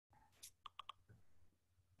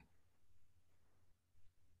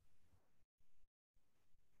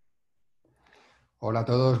Hola a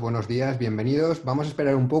todos, buenos días, bienvenidos. Vamos a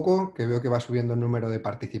esperar un poco, que veo que va subiendo el número de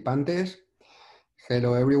participantes.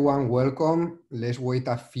 Hello everyone, welcome. Let's wait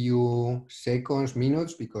a few seconds,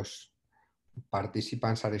 minutes, because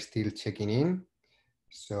participants are still checking in.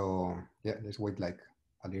 So, yeah, let's wait like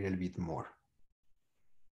a little bit more.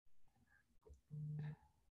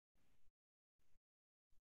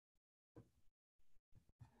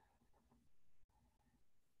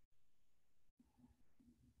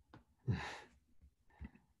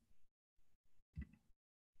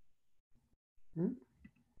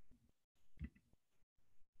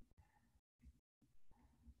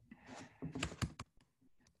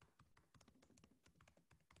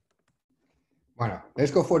 Bueno,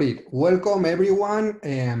 let's go for it. Welcome everyone.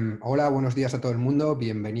 Hola, buenos días a todo el mundo.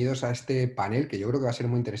 Bienvenidos a este panel que yo creo que va a ser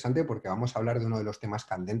muy interesante porque vamos a hablar de uno de los temas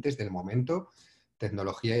candentes del momento,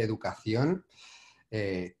 tecnología y educación.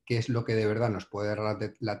 Qué es lo que de verdad nos puede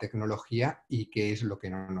dar la tecnología y qué es lo que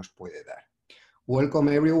no nos puede dar.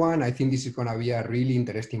 Welcome everyone. I think this is going to be a really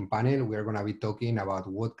interesting panel. We are going to be talking about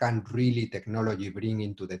what can really technology bring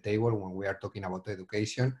into the table when we are talking about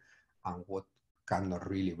education and what cannot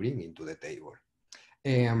really bring into the table.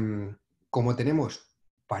 Como tenemos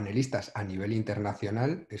panelistas a nivel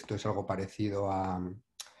internacional, esto es algo parecido a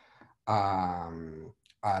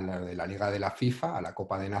la de la Liga de la FIFA, a la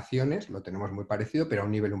Copa de Naciones, lo tenemos muy parecido, pero a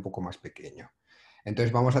un nivel un poco más pequeño.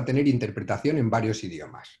 Entonces vamos a tener interpretación en varios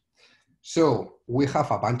idiomas. So, we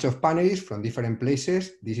have a bunch of panelists from different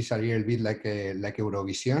places. This is a little bit like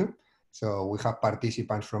Eurovision. So, we have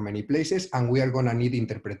participants from many places, and we are going to need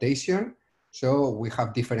interpretation. So, we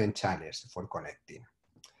have different channels for connecting.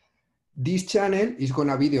 This channel is going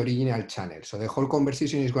to be the original channel. So, the whole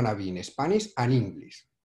conversation is going to be in Spanish and English.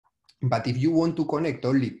 But if you want to connect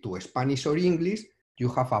only to Spanish or English, you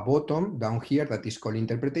have a button down here that is called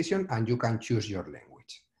interpretation and you can choose your language.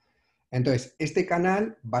 Entonces, este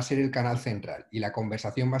canal va a ser el canal central y la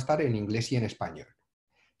conversación va a estar en inglés y en español.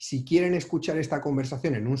 Si quieren escuchar esta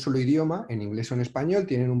conversación en un solo idioma, en inglés o en español,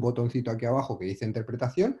 tienen un botoncito aquí abajo que dice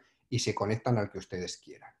interpretación y se conectan al que ustedes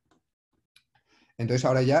quieran. Entonces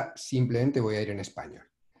ahora ya simplemente voy a ir en español.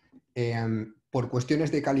 Por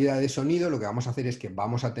cuestiones de calidad de sonido, lo que vamos a hacer es que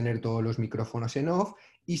vamos a tener todos los micrófonos en off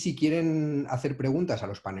y si quieren hacer preguntas a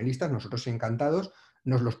los panelistas, nosotros encantados,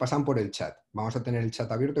 nos los pasan por el chat. Vamos a tener el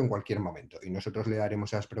chat abierto en cualquier momento y nosotros le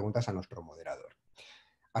daremos esas preguntas a nuestro moderador.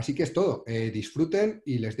 Así que es todo. Disfruten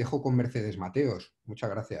y les dejo con Mercedes Mateos. Muchas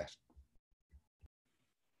gracias.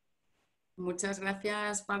 Muchas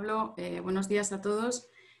gracias, Pablo. Buenos días a todos.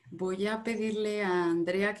 Voy a pedirle a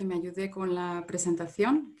Andrea que me ayude con la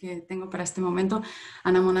presentación que tengo para este momento.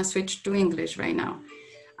 And I'm going to switch to English right now.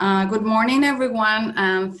 Good morning, everyone,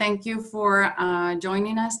 and thank you for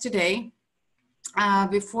joining us today.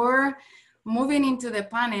 Before moving into the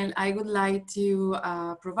panel, I would like to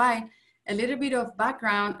provide a little bit of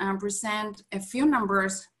background and present a few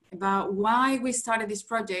numbers about why we started this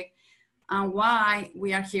project and why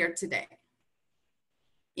we are here today.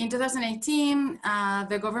 In 2018,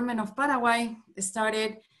 the government of Paraguay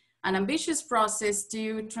started an ambitious process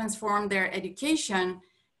to transform their education.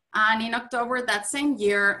 And in October that same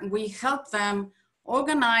year, we helped them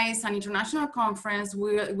organize an international conference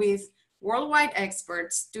with worldwide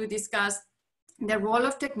experts to discuss the role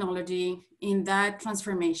of technology in that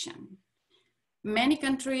transformation. Many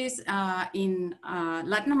countries in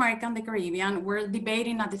Latin America and the Caribbean were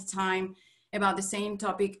debating at the time about the same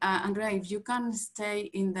topic. Andrea, if you can stay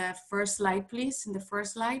in the first slide, please, in the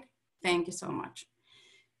first slide. Thank you so much.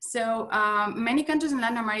 So many countries in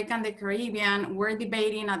Latin America and the Caribbean were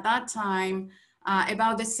debating at that time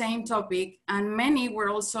about the same topic, and many were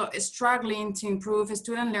also struggling to improve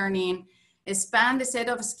student learning, expand the set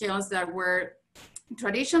of skills that were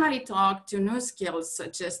traditionally taught to new skills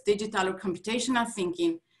such as digital or computational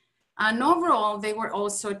thinking. And overall, they were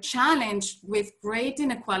also challenged with great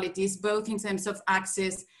inequalities, both in terms of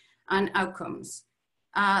access and outcomes.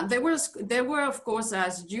 There were, of course,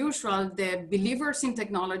 as usual, the believers in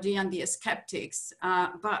technology and the skeptics.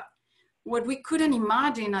 But what we couldn't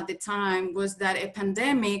imagine at the time was that a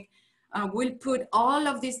pandemic will put all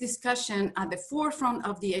of this discussion at the forefront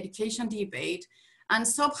of the education debate and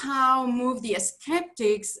somehow move the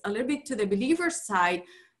skeptics a little bit to the believer side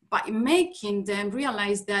by making them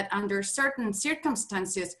realize that under certain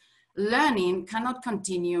circumstances, learning cannot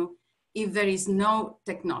continue if there is no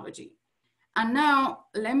technology. And now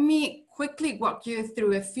let me quickly walk you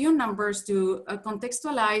through a few numbers to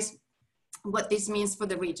contextualize what this means for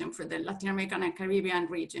the region, for the Latin American and Caribbean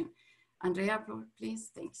region. Andrea, please,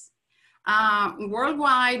 thanks.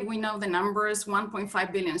 Worldwide, we know the numbers: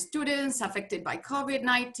 1.5 billion students affected by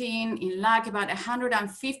COVID-19. In LAC, about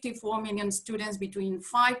 154 million students between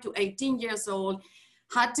 5 to 18 years old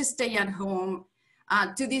had to stay at home.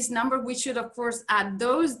 To this number, we should, of course, add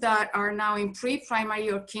those that are now in pre-primary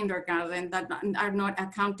or kindergarten that are not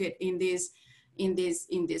accounted in this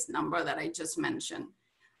number that I just mentioned.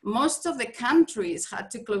 Most of the countries had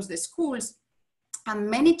to close the schools, and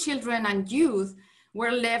many children and youth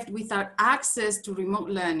were left without access to remote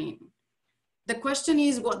learning. The question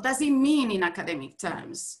is, what does it mean in academic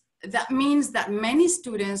terms? That means that many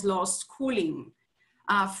students lost schooling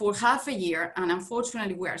for half a year, and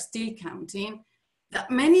unfortunately, we are still counting. That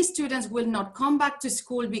many students will not come back to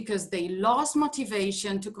school because they lost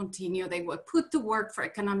motivation to continue. They were put to work for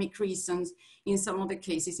economic reasons in some of the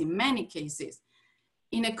cases, in many cases.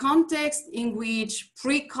 In a context in which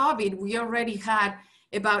pre-COVID, we already had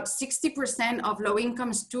about 60% of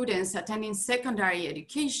low-income students attending secondary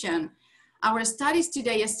education, our studies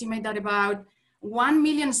today estimate that about 1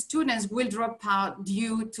 million students will drop out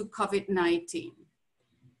due to COVID-19.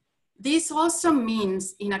 This also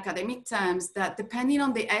means, in academic terms, that depending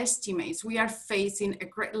on the estimates, we are facing a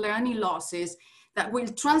great learning losses that will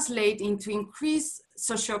translate into increased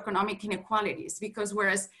socioeconomic inequalities, because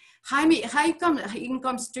whereas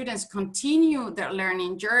high-income students continue their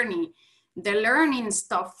learning journey, the learning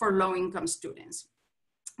stopped for low-income students.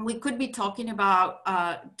 We could be talking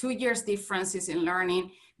about 2 years differences in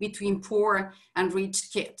learning between poor and rich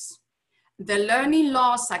kids. The learning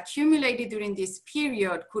loss accumulated during this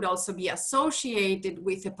period could also be associated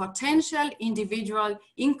with a potential individual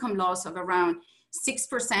income loss of around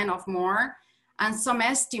 6% or more. And some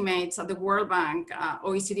estimates at the World Bank,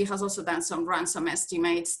 OECD has also done some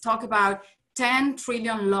estimates, talk about 10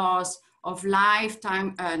 trillion loss of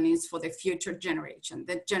lifetime earnings for the future generation,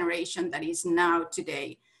 the generation that is now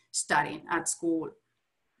today studying at school.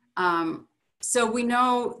 So we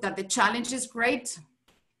know that the challenge is great.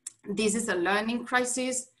 This is a learning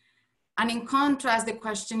crisis. And in contrast, the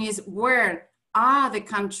question is, where are the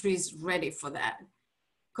countries ready for that?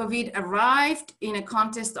 COVID arrived in a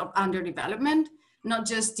context of underdevelopment, not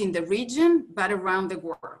just in the region, but around the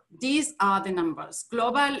world. These are the numbers.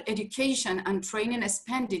 Global education and training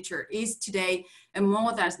expenditure is today a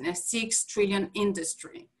more than a 6 trillion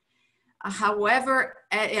industry. However,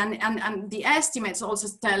 and the estimates also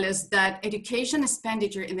tell us that education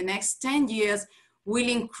expenditure in the next 10 years will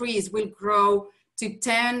increase, will grow to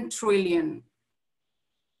 10 trillion.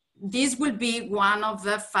 This will be one of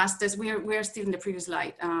the fastest, we are still in the previous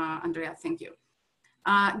slide, Andrea, thank you.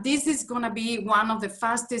 This is gonna be one of the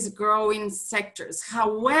fastest growing sectors.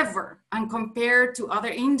 However, and compared to other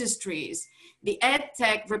industries, the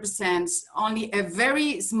EdTech represents only a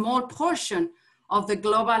very small portion of the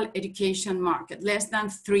global education market, less than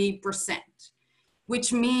 3%,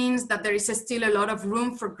 which means that there is still a lot of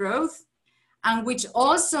room for growth, and which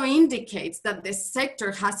also indicates that the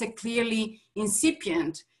sector has a clearly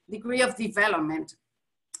incipient degree of development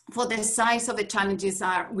for the size of the challenges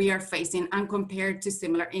we are facing and compared to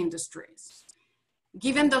similar industries.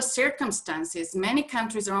 Given those circumstances, many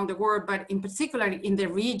countries around the world, but in particular in the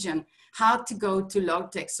region, had to go to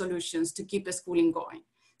low-tech solutions to keep the schooling going,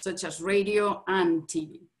 such as radio and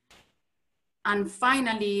TV. And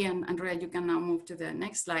finally, and Andrea, you can now move to the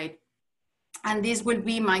next slide. And this will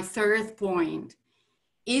be my third point.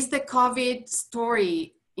 Is the COVID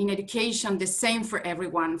story in education the same for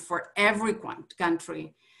everyone, for every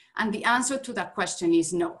country? And the answer to that question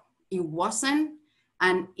is no, it wasn't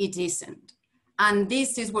and it isn't. And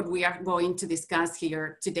this is what we are going to discuss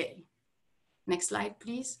here today. Next slide,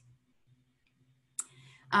 please.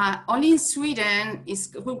 Only in Sweden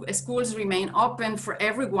schools remain open for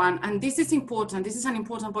everyone. And this is important. This is an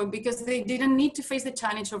important point because they didn't need to face the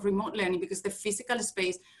challenge of remote learning because the physical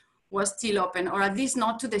space was still open, or at least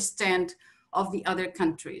not to the extent of the other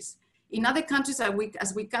countries. In other countries,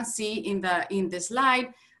 as we can see in the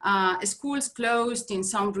slide, schools closed, in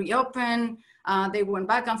some reopened, they went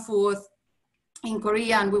back and forth. In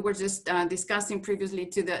Korea, and we were just discussing previously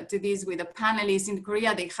to this with the panelists, in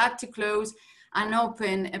Korea, they had to close and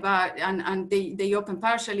open and they open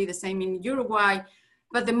partially, the same in Uruguay.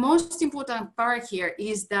 But the most important part here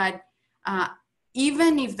is that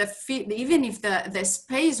even if the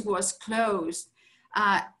space was closed,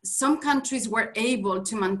 some countries were able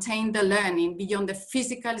to maintain the learning beyond the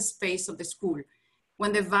physical space of the school.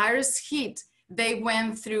 When the virus hit, they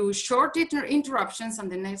went through short interruptions. On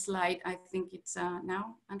the next slide, I think it's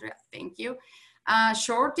now, Andrea, thank you.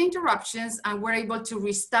 Short interruptions, and were able to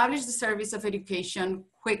reestablish the service of education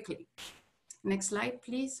quickly. Next slide,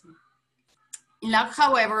 please.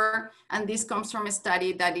 However, and this comes from a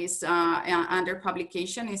study that is under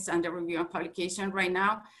publication, is under review and publication right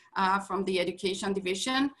now from the Education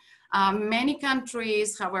Division. Many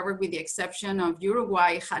countries, however, with the exception of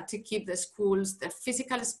Uruguay, had to keep the schools, the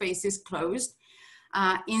physical spaces closed.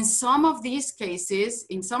 In some of these cases,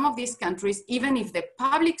 in some of these countries, even if the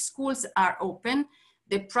public schools are open,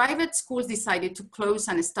 the private schools decided to close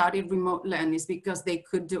and started remote learning because they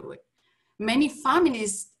could do it. Many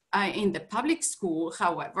families in the public school,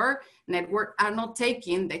 however, network are not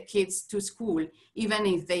taking the kids to school, even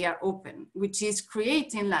if they are open, which is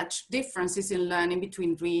creating large differences in learning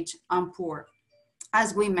between rich and poor,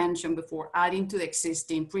 as we mentioned before, adding to the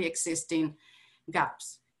existing, pre-existing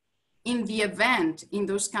gaps. In the event in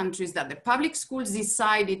those countries that the public schools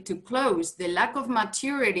decided to close, the lack of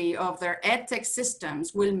maturity of their edtech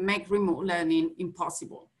systems will make remote learning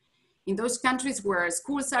impossible. In those countries where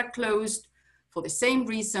schools are closed for the same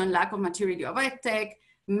reason, lack of maturity of edtech,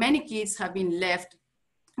 many kids have been left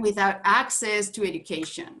without access to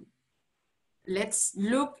education. Let's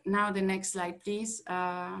look now, the next slide, please.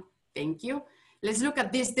 Thank you. Let's look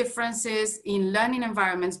at these differences in learning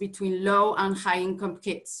environments between low and high income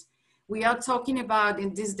kids. We are talking about,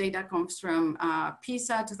 and this data comes from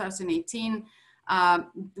PISA 2018,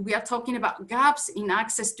 we are talking about gaps in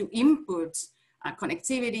access to inputs,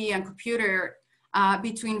 connectivity and computer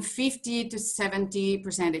between 50 to 70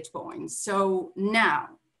 percentage points. So now,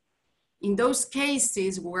 in those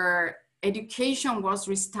cases where education was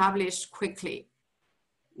reestablished quickly,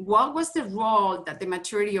 what was the role that the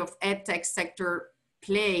maturity of edtech sector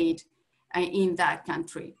played in that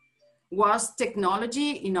country? Was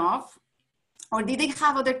technology enough? Or did they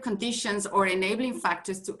have other conditions or enabling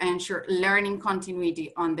factors to ensure learning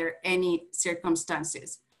continuity under any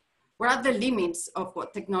circumstances? What are the limits of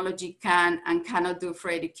what technology can and cannot do for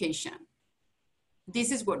education?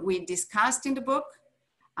 This is what we discussed in the book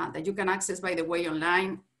that you can access, by the way,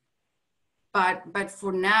 online. But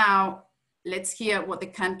for now, let's hear what the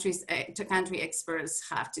country experts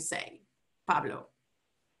have to say. Pablo.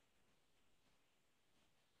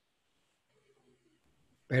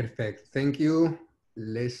 Perfect, thank you.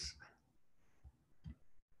 Let's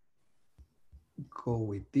go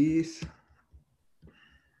with this.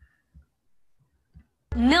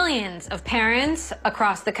 Millions of parents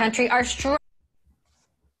across the country are struggling.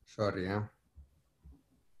 Sorry, huh?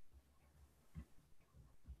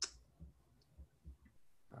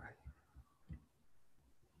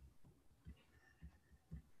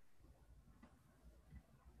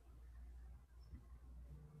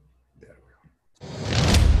 There we go.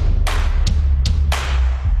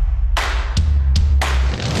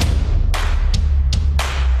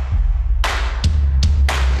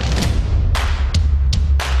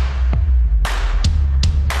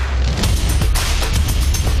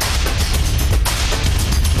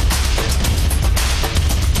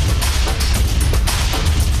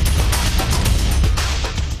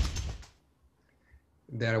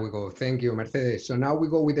 There we go. Thank you, Mercedes. So now we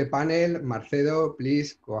go with the panel. Marcedo,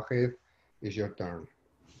 please go ahead. It's your turn.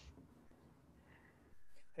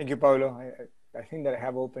 Thank you, Pablo. I think that I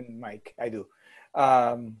have open mic. I do.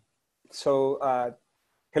 Hello,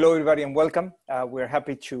 everybody, and welcome. We're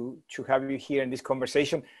happy to have you here in this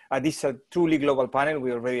conversation. This is a truly global panel.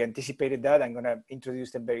 We already anticipated that. I'm going to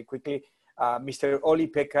introduce them very quickly. Mr.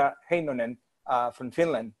 Olli-Pekka Heinonen from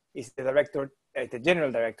Finland is the director. The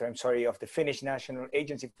general director, of the Finnish National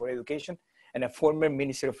Agency for Education and a former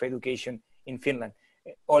Minister of Education in Finland.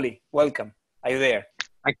 Olli, welcome. Are you there?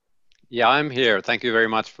 Yeah, I'm here. Thank you very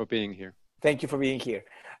much for being here. Thank you for being here.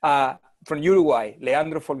 From Uruguay,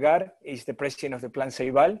 Leandro Folgar is the president of the Plan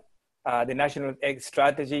Ceibal, the national edtech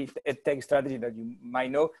strategy that you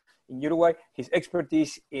might know in Uruguay. His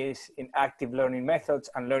expertise is in active learning methods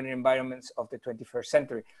and learning environments of the 21st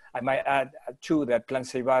century. I might add too that Plan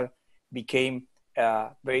Ceibal became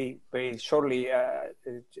very shortly,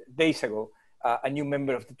 days ago, a new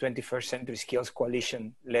member of the 21st Century Skills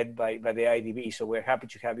Coalition led by the IDB. So we're happy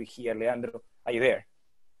to have you here. Leandro, are you there?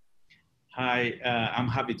 Hi, I'm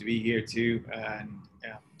happy to be here too, and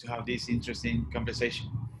to have this interesting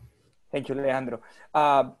conversation. Thank you, Leandro.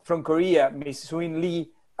 From Korea, Ms. Suin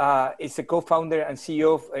Lee is the co-founder and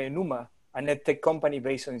CEO of Numa, a edtech company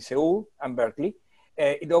based in Seoul and Berkeley.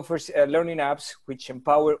 It offers learning apps which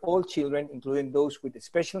empower all children, including those with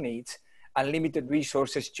special needs and limited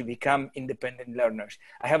resources, to become independent learners.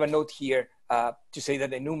 I have a note here to say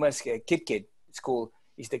that the Numa's KitKit school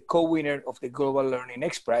is the co-winner of the Global Learning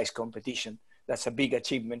X Prize competition. That's a big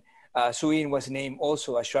achievement. Suin was named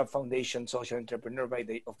also a Schwab Foundation Social Entrepreneur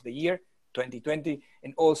of the Year 2020,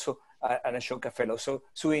 and also an Ashoka Fellow. So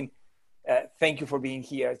Suin, thank you for being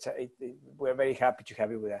here. We're very happy to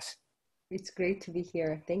have you with us. It's great to be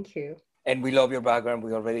here. Thank you. And we love your background.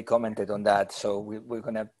 We already commented on that, so we're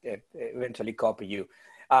going to eventually copy you.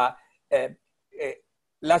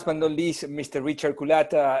 Last but not least, Mr. Richard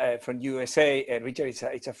Culata from USA. Richard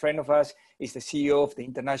is a friend of us. He's the CEO of the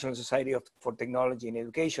International Society for Technology and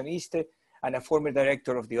Education, Esta, and a former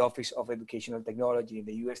director of the Office of Educational Technology in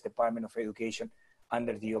the U.S. Department of Education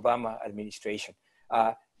under the Obama administration.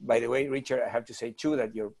 By the way, Richard, I have to say too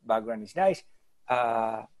that your background is nice.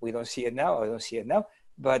 We don't see it now. I don't see it now.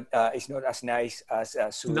 But it's not as nice as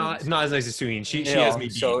Sue. Not as nice as Sue. She has me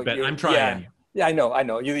beat, but I'm trying. Yeah, I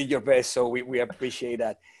know. You did your best, so we appreciate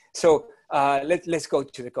that. So let's go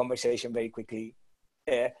to the conversation very quickly.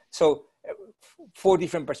 So 4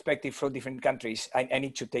 different perspectives from different countries. I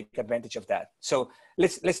need to take advantage of that. So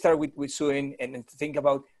let's start with Sue and think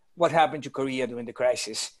about what happened to Korea during the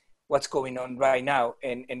crisis, what's going on right now,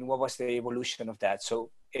 and what was the evolution of that.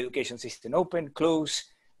 So education system open, close,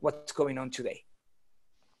 what's going on today?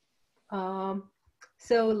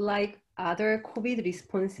 So like other COVID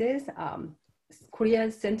responses,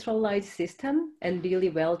 Korea's centralized system and really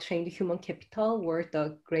well-trained human capital were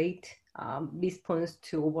the great response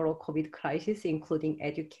to overall COVID crisis, including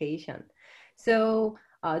education. So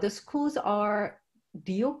the schools are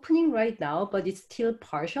reopening right now, but it's still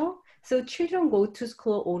partial. So children go to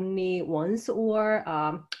school only once or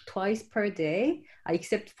twice per day,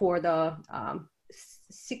 except for the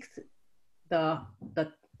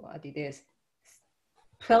what it is,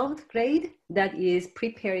 12th grade that is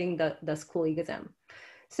preparing the school exam.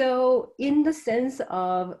 So in the sense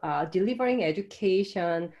of delivering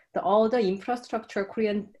education, all the infrastructure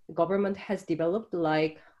Korean government has developed,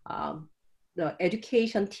 like the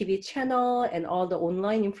education TV channel and all the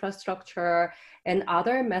online infrastructure and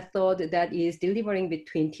other method that is delivering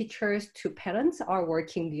between teachers to parents are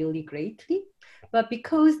working really greatly. But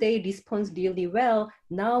because they respond really well,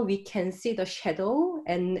 now we can see the shadow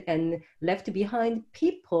and left behind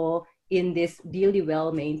people in this really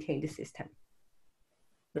well-maintained system.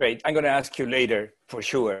 Great. I'm going to ask you later for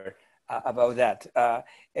sure about that.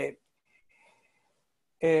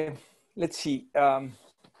 Let's see.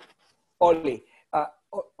 Oli,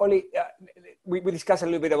 we discussed a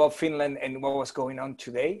little bit about Finland and what was going on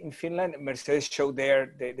today in Finland. Mercedes showed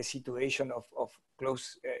there the situation of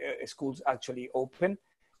closed schools actually open.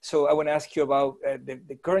 So I want to ask you about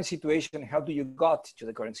the current situation. How do you got to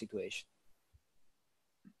the current situation?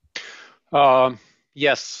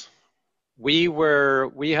 Yes,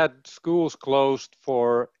 we had schools closed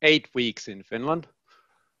for 8 weeks in Finland.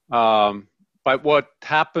 But what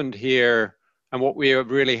happened here and what we are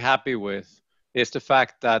really happy with is the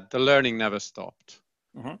fact that the learning never stopped.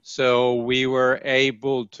 Mm-hmm. So we were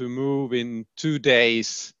able to move in 2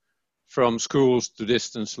 days from schools to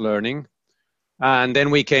distance learning. And then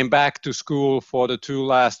we came back to school for the 2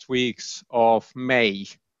 last weeks of May.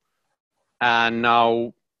 And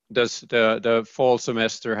now the fall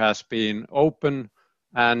semester has been open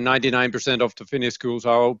and 99% of the Finnish schools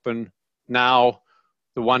are open now.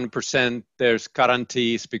 The 1%, there's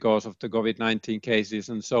guarantees because of the COVID-19 cases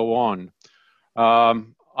and so on.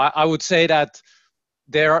 I would say that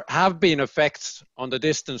there have been effects on the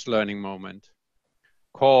distance learning moment,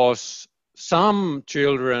 because some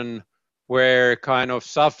children were kind of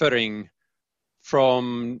suffering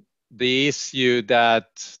from the issue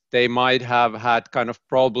that they might have had kind of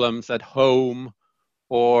problems at home,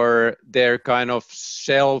 or their kind of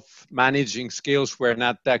self-managing skills were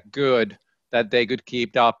not that good that they could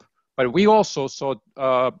keep up. But we also saw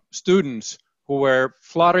students who were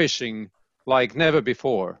flourishing like never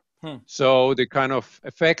before. So the kind of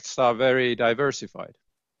effects are very diversified.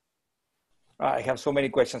 I have so many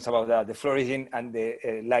questions about that, the flourishing and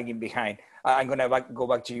the lagging behind. I'm going to go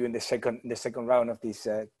back to you in the second round of this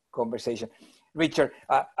conversation. Richard,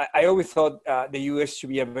 I always thought the US should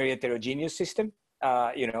be a very heterogeneous system.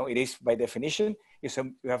 It is by definition. You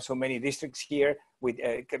have so many districts here with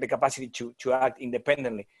the capacity to act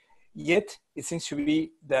independently. Yet, it seems to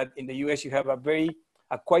be that in the US, you have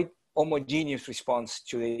a quite homogeneous response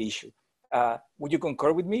to the issue. Would you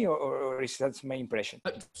concur with me, or is that my impression?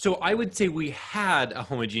 So I would say we had a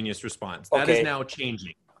homogeneous response. That is now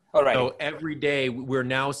changing. All right. So every day we're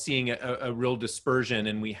now seeing a real dispersion,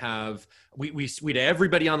 and we had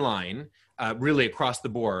everybody online, really across the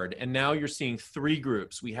board. And now you're seeing 3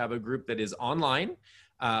 groups. We have a group that is online.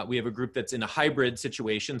 We have a group that's in a hybrid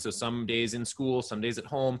situation. So some days in school, some days at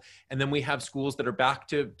home. And then we have schools that are back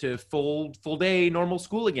to full day normal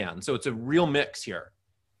school again. So it's a real mix here.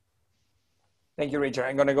 Thank you, Richard.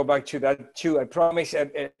 I'm going to go back to that too. I promise,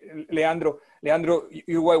 Leandro,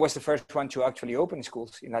 Uruguay was the first one to actually open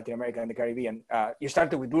schools in Latin America and the Caribbean. You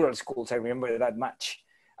started with rural schools. I remember that much.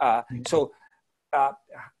 So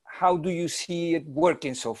how do you see it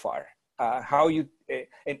working so far? And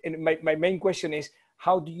my main question is,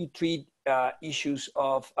 how do you treat issues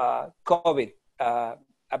of COVID?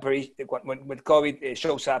 When COVID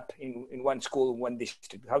shows up in one school, one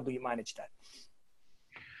district, how do you manage that?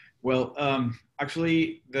 Well,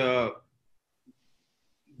 actually, the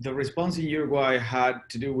response in Uruguay had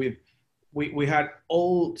to do with, we had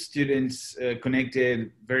all students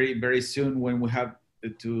connected very, very soon when we had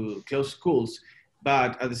to close schools.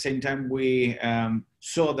 But at the same time, we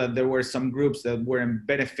saw that there were some groups that weren't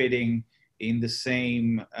benefiting in the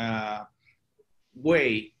same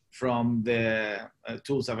way from the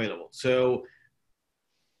tools available. So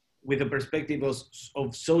with the perspective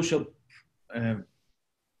of social,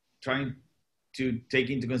 trying to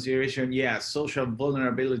take into consideration, social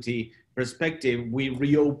vulnerability perspective, we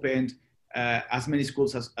reopened as many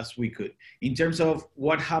schools as we could. In terms of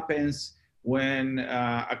what happens when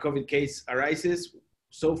a COVID case arises,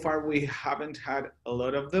 so far we haven't had a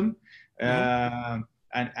lot of them,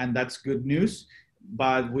 and that's good news.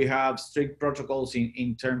 But we have strict protocols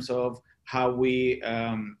in terms of how we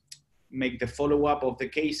make the follow-up of the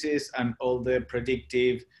cases and all the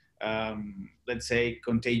predictive, let's say,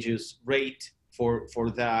 contagious rate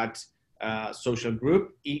for that social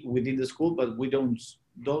group within the school. But we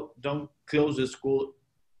don't close the school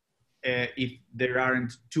if there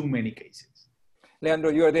aren't too many cases.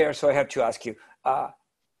 Leandro, you're there, so I have to ask you.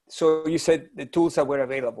 So you said the tools that were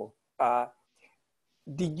available.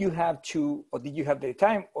 Did you have the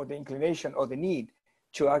time or the inclination or the need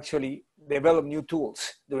to actually develop new tools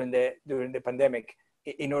during the pandemic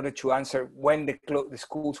in order to answer when the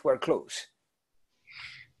schools were closed?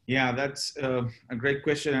 Yeah, that's a great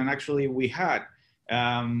question. And actually we had.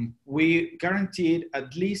 We guaranteed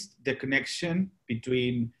at least the connection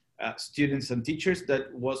between students and teachers.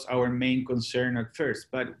 That was our main concern at first.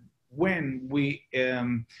 But when we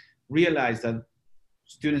realized that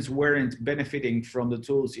students weren't benefiting from the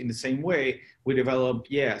tools in the same way, we developed,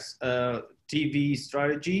 TV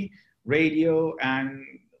strategy, radio, and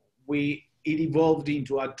it evolved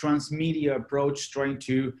into a transmedia approach, trying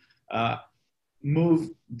to move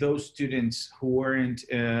those students who weren't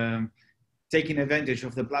taking advantage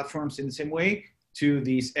of the platforms in the same way to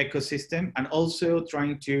this ecosystem, and also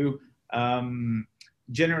trying to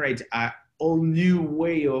generate a all new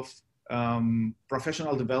way of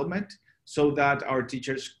professional development so that our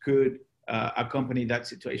teachers could accompany that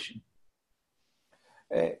situation.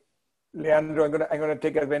 Leandro, I'm gonna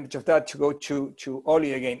take advantage of that to go to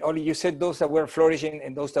Oli again. Oli, you said those that were flourishing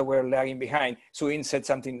and those that were lagging behind. Suin said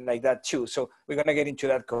something like that too. So we're gonna get into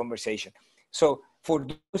that conversation. So for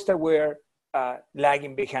those that were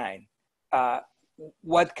lagging behind,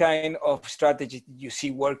 what kind of strategy did you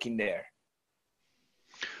see working there?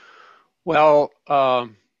 Well,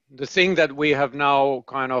 the thing that we have now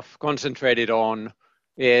kind of concentrated on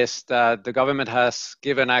is that the government has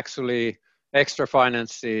given actually extra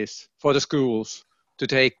finances for the schools to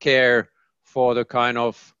take care for the kind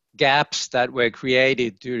of gaps that were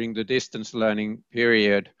created during the distance learning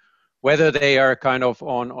period, whether they are kind of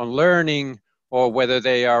on learning or whether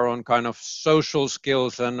they are on kind of social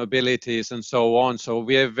skills and abilities and so on. So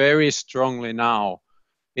we are very strongly now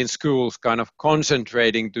in schools kind of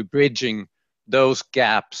concentrating to bridging those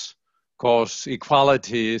gaps, because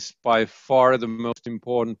equality is by far the most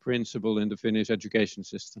important principle in the Finnish education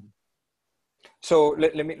system. So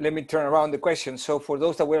let me turn around the question. So for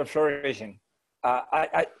those that were flourishing,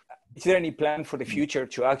 is there any plan for the future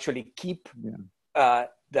to actually keep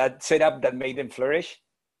that setup that made them flourish?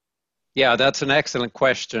 Yeah, that's an excellent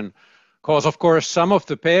question. Because of course, some of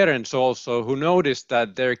the parents also who noticed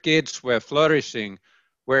that their kids were flourishing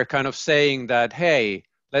were kind of saying that, hey,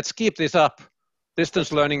 let's keep this up.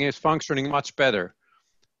 Distance learning is functioning much better.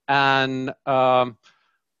 And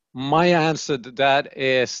my answer to that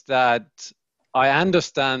is that I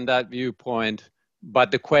understand that viewpoint,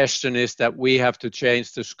 but the question is that we have to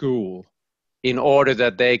change the school in order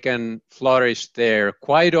that they can flourish there.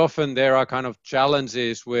 Quite often there are kind of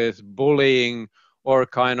challenges with bullying or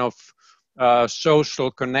kind of social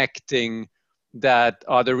connecting that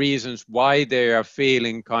are the reasons why they are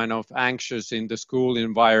feeling kind of anxious in the school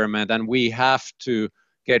environment, and we have to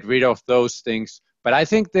get rid of those things. But I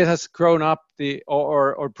think this has grown up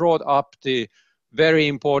or brought up the very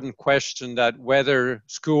important question that whether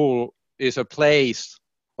school is a place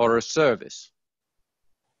or a service.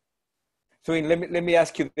 So let me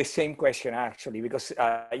ask you the same question actually, because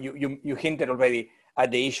you hinted already. at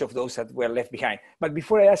the issue of those that were left behind. But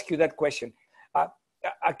before I ask you that question,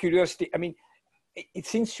 a curiosity, I mean, it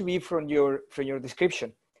seems to be from your description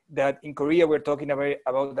that in Korea we're talking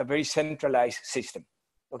about a very centralized system,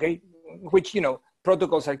 okay? Which, you know,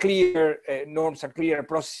 protocols are clear, norms are clear,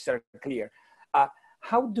 processes are clear.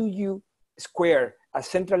 How do you square a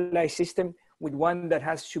centralized system with one that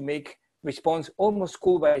has to make response almost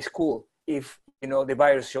school by school if, you know, the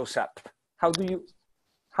virus shows up? How do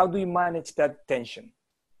you manage that tension?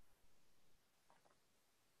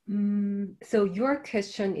 So your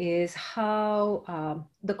question is how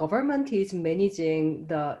the government is managing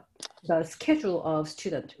the schedule of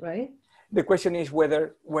students, right? The question is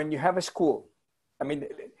whether when you have a school, I mean,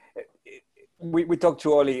 we talked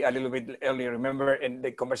to Oli a little bit earlier, remember, and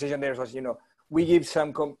the conversation there was, you know, we give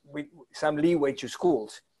some leeway to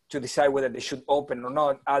schools to decide whether they should open or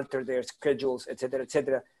not, alter their schedules, et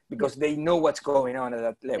cetera, because they know what's going on at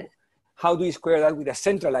that level. How do you square that with a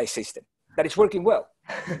centralized system that is working well?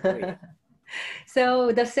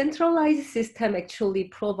 So the centralized system actually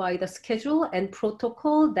provides a schedule and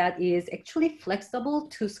protocol that is actually flexible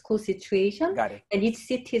to school situation and each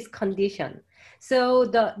city's condition. So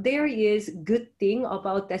there is good thing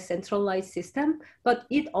about the centralized system, but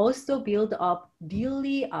it also builds up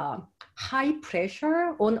really high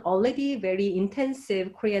pressure on already very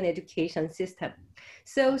intensive Korean education system.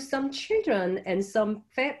 So some children and some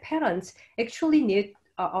parents actually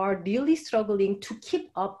are really struggling to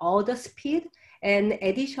keep up all the speed and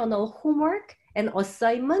additional homework and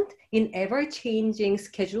assignment in ever-changing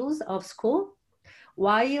schedules of school.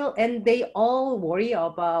 And they all worry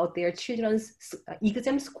about their children's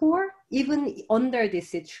exam score, even under this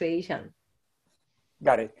situation.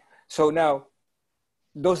 Got it. So now,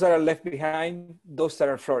 those that are left behind, those that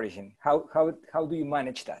are flourishing, how do you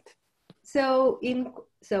manage that? So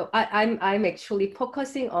I'm actually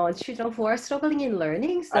focusing on children who are struggling in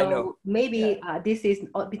learning. So maybe this is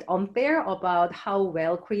a bit unfair about how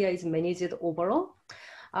well Korea is managed overall.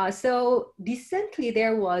 So recently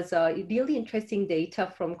there was a really interesting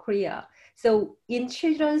data from Korea. So in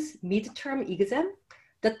children's midterm exam,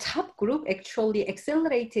 the top group actually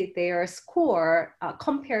accelerated their score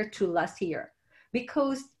compared to last year,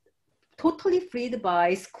 because totally freed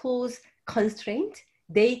by school's constraint,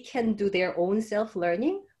 they can do their own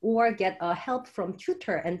self-learning or get help from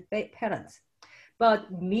tutor and parents.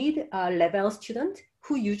 But mid-level students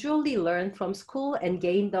who usually learn from school and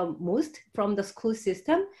gain the most from the school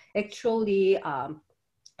system actually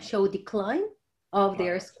show decline of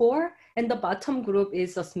their score. And the bottom group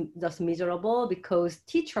is just miserable because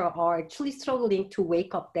teachers are actually struggling to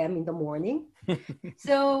wake up them in the morning.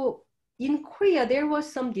 So in Korea, there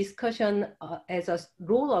was some discussion as a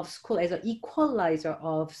role of school as an equalizer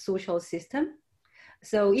of social system.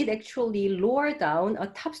 So it actually lowered down a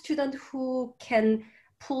top student who can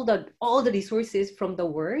pull all the resources from the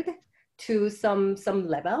world to some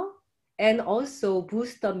level, and also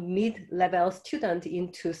boost the mid-level student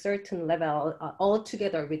into certain level all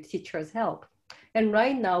together with teachers' help. And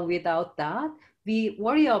right now, without that, we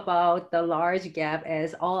worry about the large gap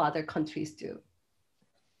as all other countries do.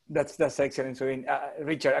 That's excellent. So,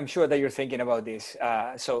 Richard, I'm sure that you're thinking about this.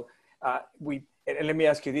 Let me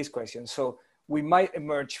ask you this question. So we might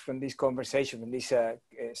emerge from this conversation, from this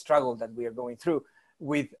struggle that we are going through,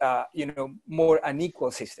 with more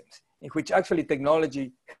unequal systems in which actually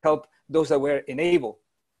technology help those that were enabled,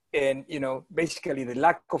 and basically the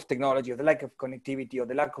lack of technology or the lack of connectivity or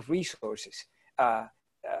the lack of resources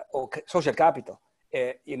or social capital,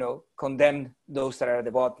 condemn those that are at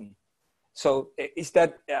the bottom. So is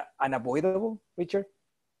that unavoidable, Richard?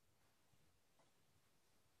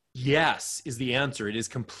 Yes, is the answer. It is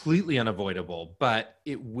completely unavoidable, but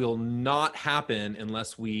it will not happen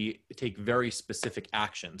unless we take very specific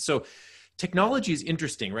action. So technology is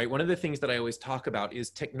interesting, right? One of the things that I always talk about is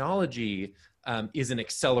technology is an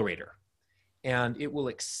accelerator, and it will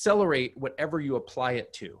accelerate whatever you apply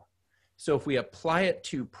it to. So if we apply it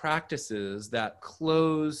to practices that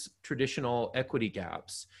close traditional equity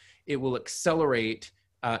gaps, it will accelerate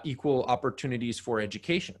equal opportunities for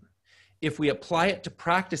education. If we apply it to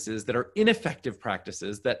practices that are ineffective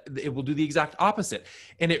practices, that it will do the exact opposite.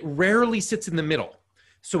 And it rarely sits in the middle.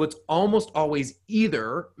 So it's almost always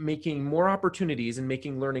either making more opportunities and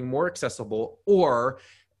making learning more accessible, or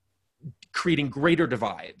creating greater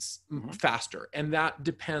divides faster. And that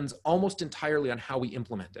depends almost entirely on how we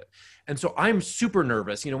implement it. And so I'm super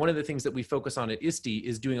nervous. One of the things that we focus on at ISTE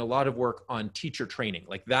is doing a lot of work on teacher training.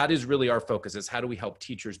 Like, that is really our focus, is how do we help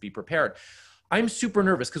teachers be prepared? I'm super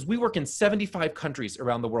nervous because we work in 75 countries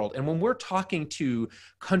around the world. And when we're talking to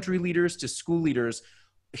country leaders, to school leaders,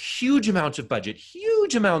 huge amounts of budget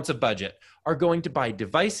are going to buy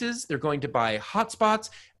devices. They're going to buy hotspots.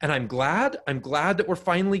 And I'm glad that we're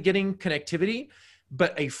finally getting connectivity,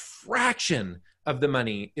 but a fraction of the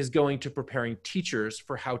money is going to preparing teachers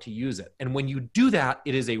for how to use it. And when you do that,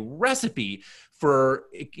 it is a recipe for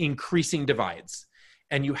increasing divides.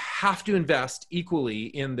 And you have to invest equally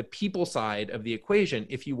in the people side of the equation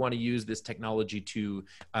if you want to use this technology to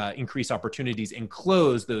increase opportunities and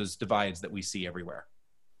close those divides that we see everywhere.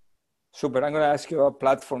 Super. I'm going to ask you about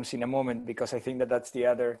platforms in a moment, because I think that that's the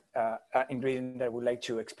other ingredient that I would like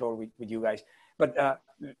to explore with you guys. But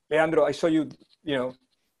Leandro, I saw you,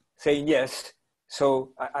 saying yes.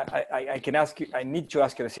 So I can ask you, I need to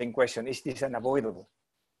ask you the same question. Is this unavoidable?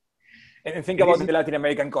 And think about the Latin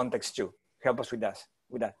American context too. Help us with that.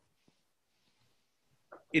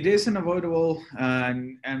 It is unavoidable,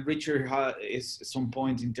 and Richard is some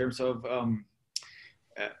point in terms of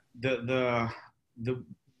the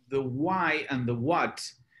why and the what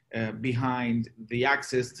behind the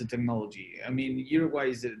access to technology. I mean, Uruguay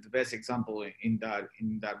is the best example in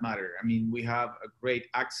that matter. I mean, we have a great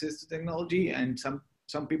access to technology, and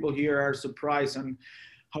some people here are surprised on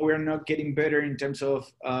how we're not getting better in terms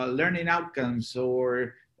of learning outcomes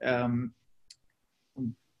or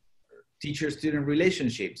teacher-student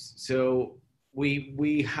relationships. So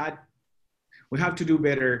we have to do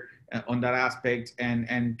better on that aspect,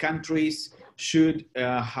 and countries should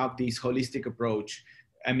have this holistic approach.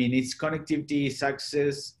 I mean, it's connectivity, it's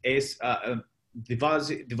access,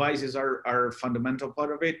 devices are a fundamental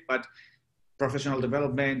part of it, but professional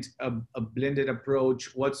development, a blended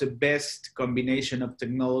approach, what's the best combination of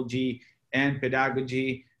technology and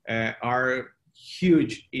pedagogy are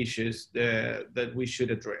huge issues that we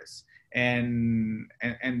should address. And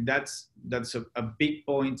that's a big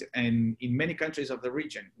point. And in many countries of the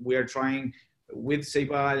region, we are trying with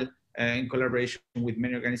CEIBAL in collaboration with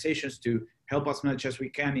many organizations to help as much as we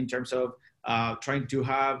can in terms of trying to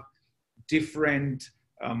have different,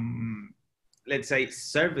 let's say,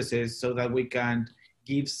 services so that we can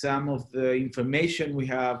give some of the information we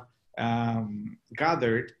have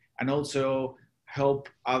gathered, and also help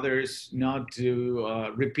others not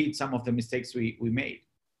to repeat some of the mistakes we made.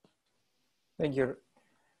 Thank you.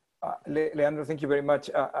 Leandro, thank you very much.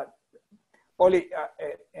 Oli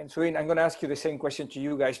and Suin, I'm going to ask you the same question to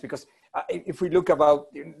you guys, because if we look about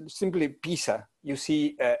simply PISA, you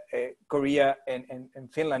see Korea and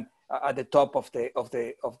Finland at the top of the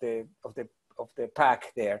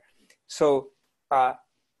pack there. So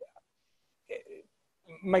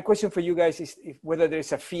my question for you guys is whether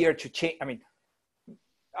there's a fear to change. I mean,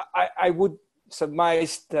 I would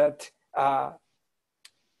surmise that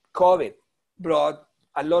COVID brought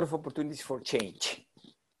a lot of opportunities for change,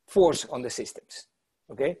 force on the systems,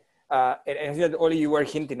 okay? And I think that Oli, you were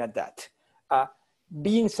hinting at that.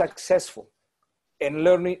 Being successful and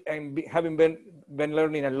learning and having been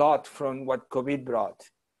learning a lot from what COVID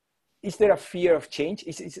brought, is there a fear of change?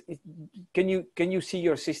 Can you see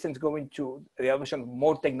your systems going to the evolution of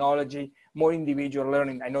more technology, more individual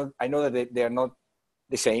learning? I know that they are not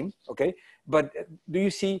the same, okay? But do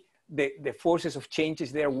you see the forces of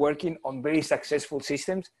changes there working on very successful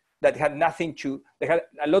systems that had they had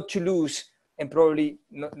a lot to lose, and probably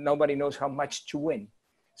nobody knows how much to win?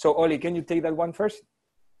 So Oli, can you take that one first?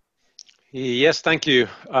 Yes, thank you.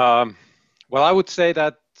 Well, I would say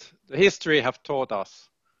that history have taught us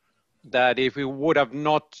that if we would have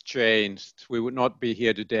not changed, we would not be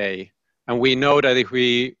here today. And we know that if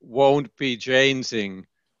we won't be changing,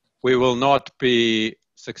 we will not be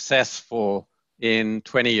successful in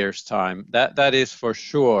 20 years' time. That is for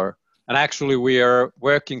sure. And actually, we are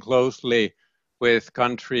working closely with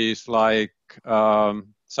countries like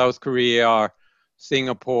South Korea,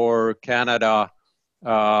 Singapore, Canada,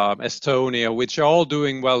 Estonia, which are all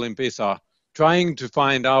doing well in PISA, trying to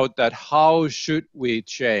find out that how should we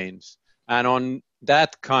change. And on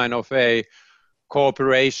that kind of a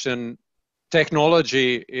cooperation,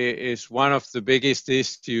 technology is one of the biggest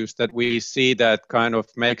issues that we see that kind of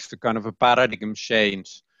makes the kind of a paradigm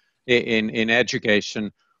change in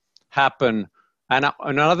education happen. And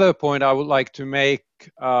another point I would like to make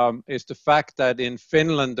is the fact that in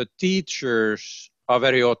Finland, the teachers are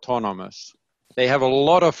very autonomous. They have a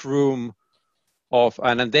lot of room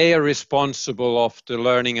and they are responsible of the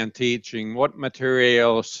learning and teaching, what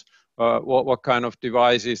materials, what kind of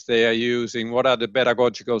devices they are using, what are the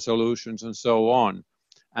pedagogical solutions, and so on.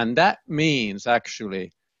 And that means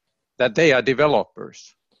actually that they are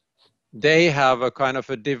developers. They have a kind of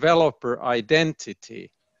a developer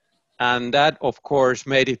identity. And that, of course,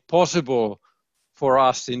 made it possible for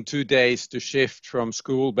us in 2 days to shift from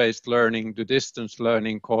school-based learning to distance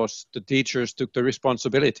learning because the teachers took the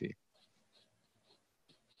responsibility.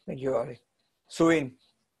 Thank you, Ari. Suin,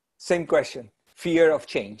 same question, fear of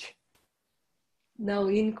change. Now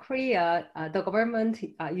in Korea, the government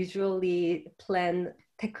usually plan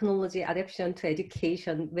technology adoption to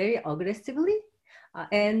education very aggressively.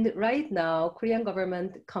 And right now, Korean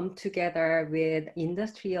government come together with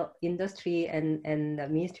industry and the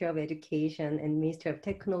Ministry of Education and Ministry of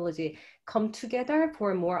Technology come together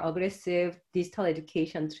for a more aggressive digital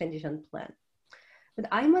education transition plan. But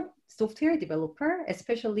I'm a software developer,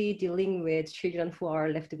 especially dealing with children who are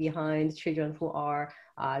left behind, children who are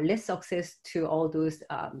less access to all those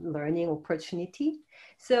learning opportunity.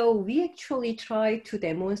 So we actually try to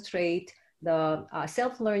demonstrate the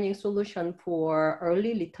self-learning solution for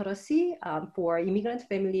early literacy for immigrant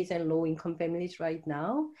families and low-income families right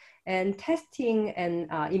now, and testing and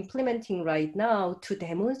implementing right now to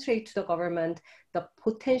demonstrate to the government the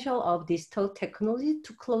potential of digital technology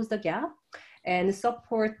to close the gap and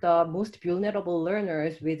support the most vulnerable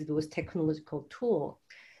learners with those technological tools.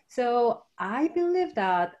 So I believe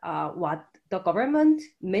that what the government,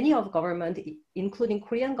 many of government, including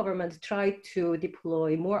Korean government, try to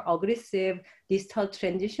deploy more aggressive digital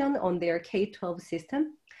transition on their K-12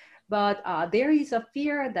 system. But there is a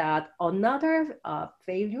fear that another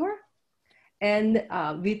failure and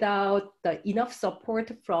without the enough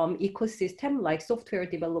support from ecosystem like software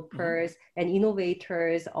developers and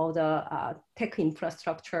innovators or the tech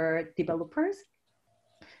infrastructure developers.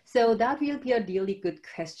 So that will be a really good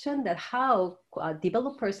question, that how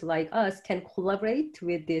developers like us can collaborate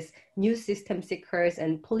with these new system seekers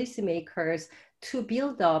and policymakers to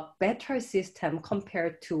build a better system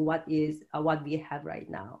compared to what we have right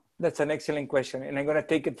now. That's an excellent question. And I'm going to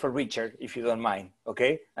take it for Richard, if you don't mind.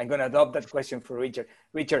 Okay. I'm going to adopt that question for Richard.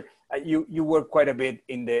 Richard, you work quite a bit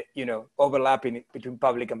in the, overlapping between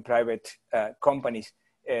public and private companies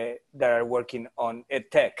that are working on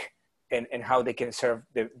EdTech and how they can serve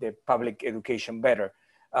the public education better.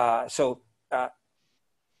 So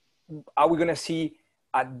are we going to see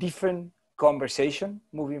a different conversation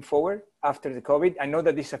moving forward after the COVID? I know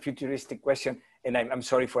that this is a futuristic question, and I'm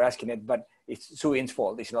sorry for asking it, but it's Suin's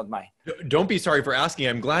fault. It's not mine. Don't be sorry for asking.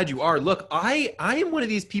 I'm glad you are. Look, I am one of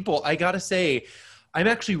these people, I got to say, I'm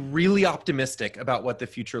actually really optimistic about what the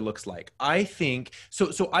future looks like. I think,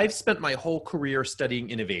 so I've spent my whole career studying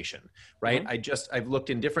innovation, right? I've looked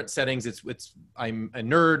in different settings. I'm a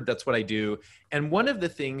nerd, that's what I do. And one of the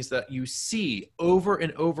things that you see over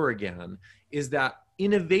and over again is that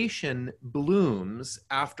innovation blooms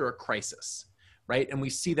after a crisis, right? And we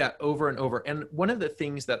see that over and over. And one of the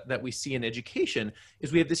things that we see in education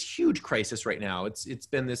is we have this huge crisis right now. It's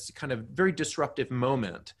been this kind of very disruptive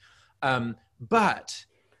moment. But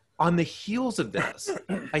on the heels of this,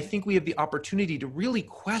 I think we have the opportunity to really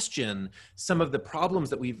question some of the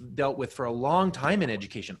problems that we've dealt with for a long time in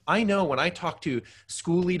education. I know when I talk to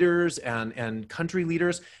school leaders and country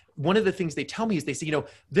leaders, one of the things they tell me is they say,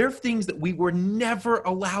 there are things that we were never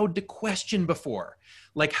allowed to question before,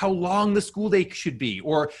 like how long the school day should be,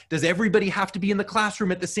 or does everybody have to be in the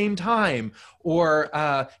classroom at the same time? Or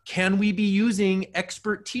can we be using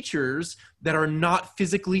expert teachers that are not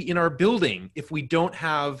physically in our building if we don't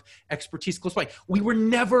have expertise close by? We were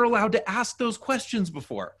never allowed to ask those questions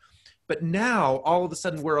before. But now, all of a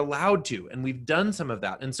sudden, we're allowed to, and we've done some of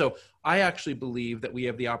that. And so I actually believe that we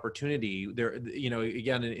have the opportunity there,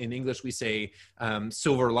 again, in English, we say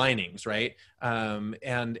silver linings, right?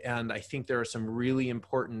 And I think there are some really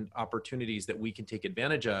important opportunities that we can take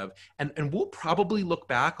advantage of. And we'll probably look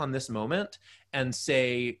back on this moment and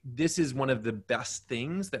say, this is one of the best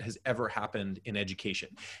things that has ever happened in education.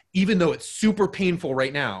 Even though it's super painful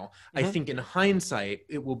right now, I think in hindsight,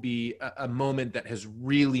 it will be a moment that has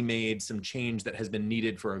really made some change that has been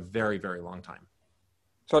needed for a very, very long time.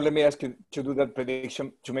 So let me ask you to do that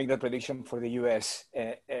prediction, to make that prediction for the US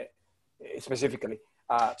specifically.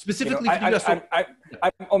 Specifically for the US.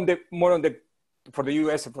 I'm for the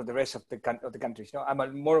US and for the rest of the countries. I'm a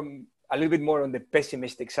little bit more on the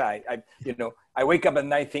pessimistic side. I wake up at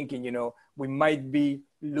night thinking, we might be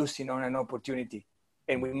losing on an opportunity,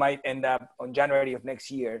 and we might end up on January of next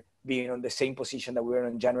year being on the same position that we were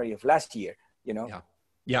in January of last year.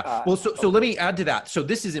 Yeah. Well, so let me add to that. So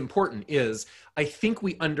this is important, is I think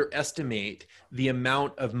we underestimate the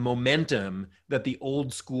amount of momentum that the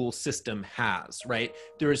old school system has, right?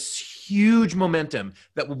 There is huge momentum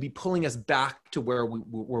that will be pulling us back to where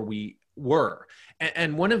we were.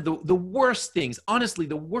 And one of the worst things, honestly,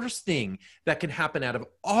 the worst thing that can happen out of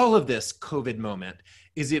all of this COVID moment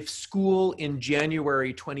is if school in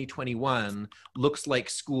January 2021 looks like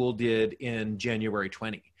school did in January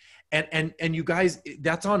 20. And you guys,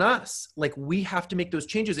 that's on us. Like, we have to make those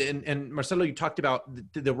changes. And Marcelo, you talked about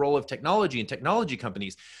the role of technology and technology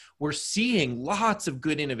companies. We're seeing lots of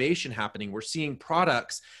good innovation happening. We're seeing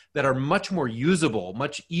products that are much more usable,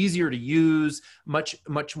 much easier to use, much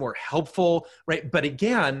more helpful, right? But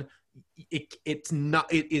again, it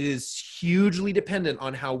is hugely dependent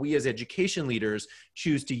on how we as education leaders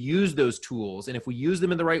choose to use those tools. And if we use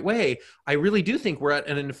them in the right way, I really do think we're at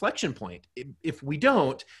an inflection point. If we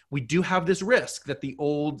don't, we do have this risk that the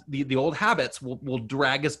old habits will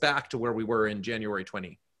drag us back to where we were in January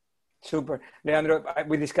 20. Super. Leandro,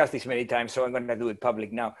 we discussed this many times, so I'm going to do it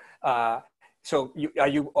public now. So are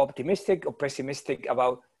you optimistic or pessimistic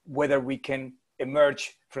about whether we can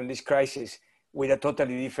emerge from this crisis with a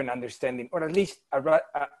totally different understanding, or at least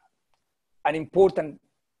an important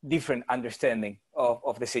different understanding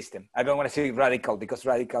of the system? I don't want to say radical, because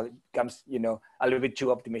radical comes, a little bit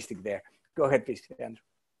too optimistic there. Go ahead, please, Leandro.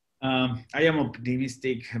 I am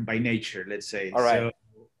optimistic by nature, let's say. All right. So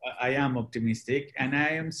I am optimistic, and I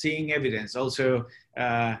am seeing evidence also,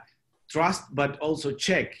 trust, but also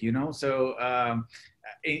check, So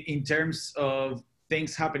in terms of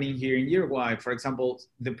things happening here in Uruguay, for example,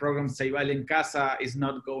 the program Se Vale en Casa is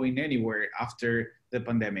not going anywhere after the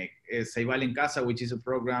pandemic. Se Vale en Casa, which is a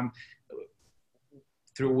program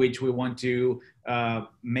through which we want to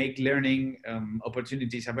make learning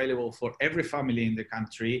opportunities available for every family in the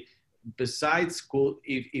country, besides school,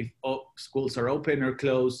 if schools are open or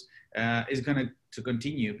closed, is going to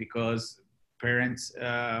continue, because parents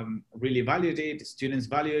really valued it, students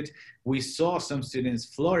valued it. We saw some students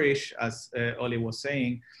flourish, as Oli was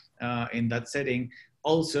saying, in that setting.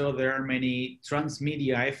 Also, there are many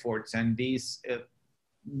transmedia efforts, and this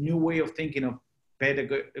new way of thinking of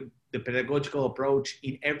the pedagogical approach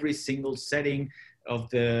in every single setting of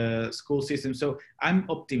the school system. So I'm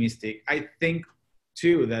optimistic. I think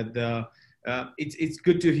too that it's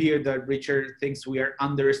good to hear that Richard thinks we are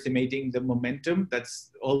underestimating the momentum.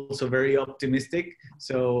 That's also very optimistic.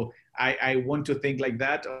 So I want to think like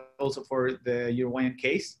that also for the Uruguayan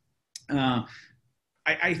case.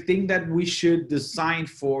 I think that we should design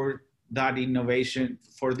for that innovation,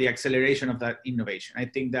 for the acceleration of that innovation. I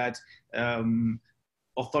think that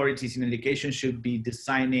authorities in education should be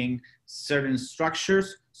designing certain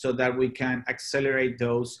structures so that we can accelerate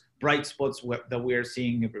those bright spots that we are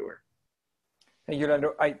seeing everywhere. And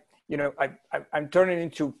Yolando, I'm turning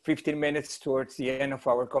into 15 minutes towards the end of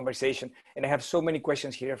our conversation, and I have so many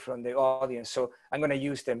questions here from the audience, so I'm going to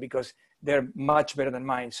use them because they're much better than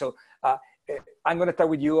mine. So I'm going to start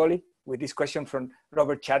with you, Oli, with this question from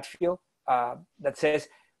Robert Chatfield that says,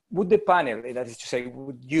 would the panel, that is to say,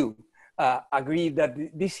 would you agree that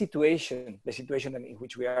this situation, the situation in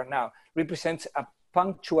which we are now, represents a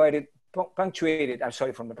punctuated, I'm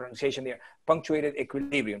sorry from the pronunciation there, punctuated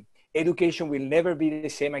equilibrium? Education will never be the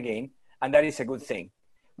same again, and that is a good thing.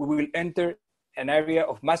 We will enter an area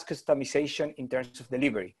of mass customization in terms of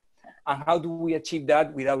delivery. And how do we achieve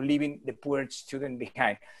that without leaving the poor student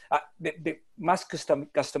behind? The mass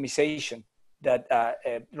customization that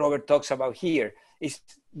Robert talks about here is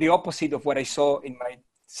the opposite of what I saw in my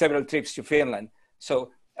several trips to Finland.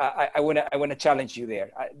 So I want to challenge you there.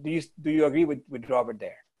 Do you agree with Robert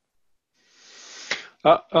there?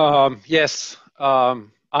 Yes,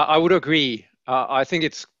 I would agree. I think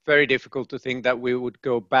it's very difficult to think that we would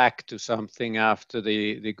go back to something after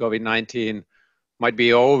the COVID-19 might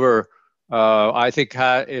be over. I think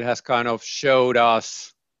it has kind of showed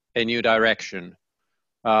us a new direction.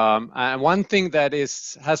 And one thing that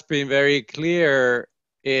has been very clear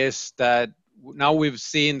is that now we've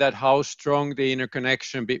seen that how strong the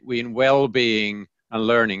interconnection between well-being and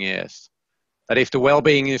learning is. That if the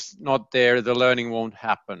well-being is not there, the learning won't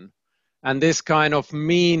happen. And this kind of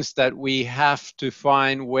means that we have to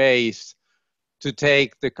find ways to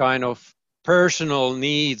take the kind of personal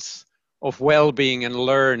needs of well-being and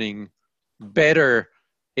learning better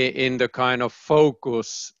in the kind of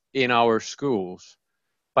focus in our schools.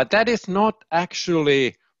 But that is not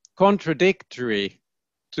actually contradictory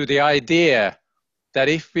to the idea that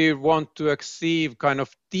if we want to achieve kind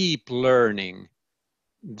of deep learning,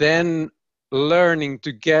 then learning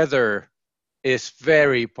together is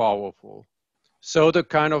very powerful. So the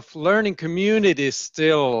kind of learning community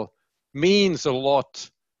still means a lot.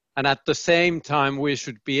 And at the same time, we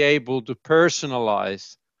should be able to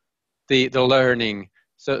personalize the learning.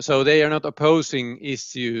 So they are not opposing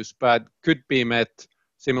issues, but could be met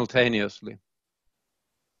simultaneously.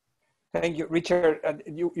 Thank you, Richard.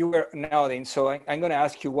 You were nodding, so I'm going to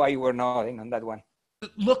ask you why you were nodding on that one.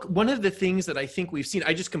 Look, one of the things that I think we've seen,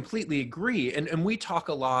 I just completely agree. And we talk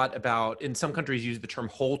a lot about, in some countries use the term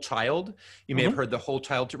whole child. You may have heard the whole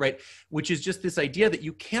child, right? Which is just this idea that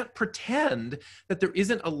you can't pretend that there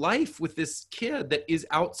isn't a life with this kid that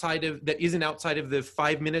isn't outside of the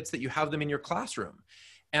 5 minutes that you have them in your classroom.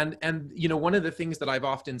 And you know, one of the things that I've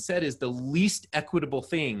often said is the least equitable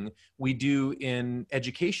thing we do in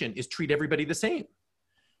education is treat everybody the same.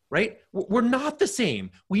 Right? We're not the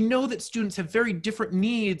same. We know that students have very different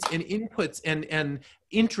needs and inputs and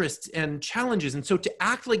interests and challenges. And so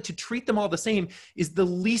to treat them all the same is the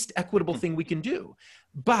least equitable thing we can do.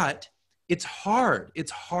 But it's hard.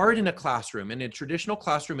 It's hard in a classroom. In a traditional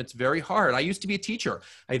classroom, it's very hard. I used to be a teacher.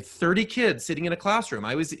 I had 30 kids sitting in a classroom.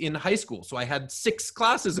 I was in high school, so I had 6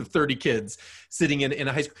 classes of 30 kids sitting in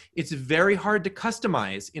a high school. It's very hard to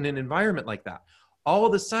customize in an environment like that. All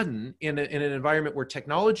of a sudden, in an environment where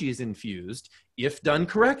technology is infused, if done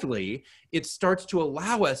correctly, it starts to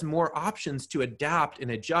allow us more options to adapt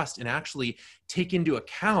and adjust and actually take into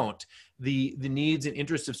account the needs and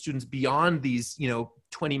interests of students beyond these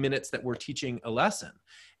 20 minutes that we're teaching a lesson.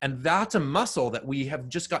 And that's a muscle that we have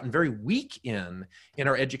just gotten very weak in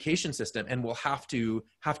our education system, and we'll have to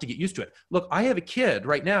get used to it. Look, I have a kid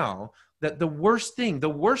right now that the worst thing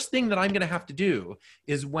that I'm going to have to do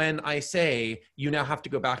is when I say, you now have to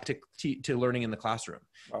go back to learning in the classroom.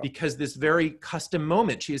 Wow. Because this very custom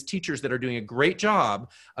moment, she has teachers that are doing a great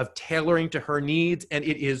job of tailoring to her needs, and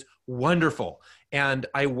it is wonderful. And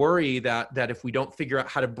I worry that if we don't figure out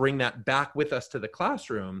how to bring that back with us to the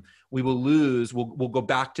classroom, we'll go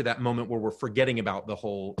back to that moment where we're forgetting about the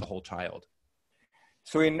whole child.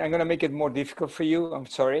 So I'm going to make it more difficult for you. I'm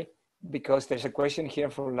sorry, because there's a question here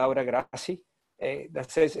from Laura Grassi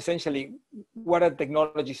that says essentially, what are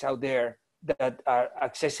technologies out there that are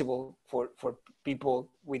accessible for people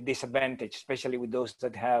with disadvantage, especially with those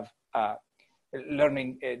that have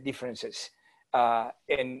learning differences?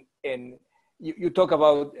 And you talk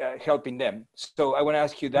about helping them. So I want to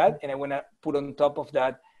ask you that, and I want to put on top of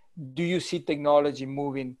that, do you see technology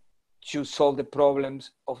moving to solve the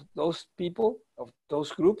problems of those people, of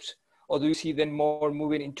those groups? Or do you see them more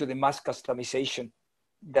moving into the mass customization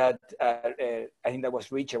that I think that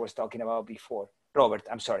was Richard was talking about before? Robert,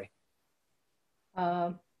 I'm sorry.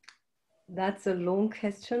 That's a long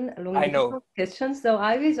question, I know. question. So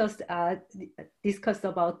I will just discuss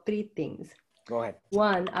about 3 things. Go ahead.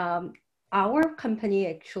 One, our company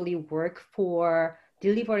actually work for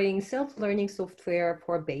delivering self-learning software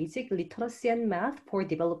for basic literacy and math for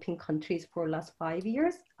developing countries for the last 5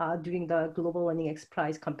 years during the Global Learning X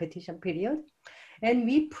Prize competition period. And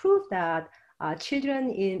we proved that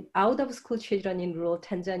out-of-school children in rural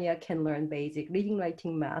Tanzania can learn basic reading,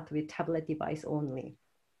 writing, math with tablet device only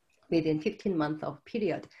within 15 months of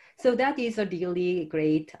period. So that is a really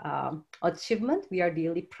great achievement. We are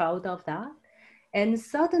really proud of that. And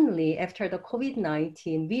suddenly, after the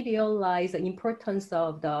COVID-19, we realized the importance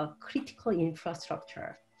of the critical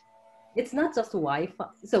infrastructure. It's not just Wi-Fi.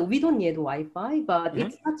 So we don't need Wi-Fi, but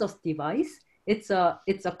it's not just device. It's a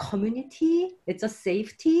community, it's a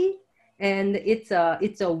safety, and it's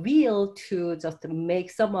a will to just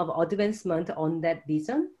make some of advancement on that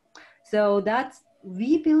vision. So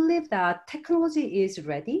we believe that technology is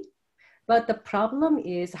ready, but the problem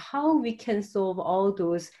is how we can solve all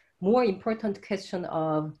those more important question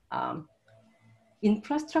of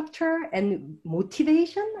infrastructure and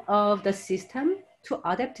motivation of the system to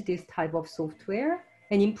adapt this type of software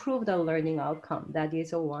and improve the learning outcome. That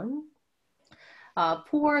is one.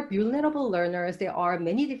 For vulnerable learners, there are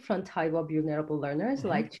many different types of vulnerable learners,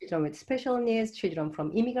 like children with special needs, children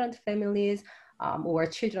from immigrant families, or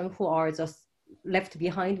children who are just left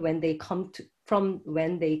behind when they come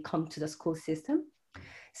to the school system.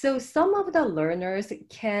 So some of the learners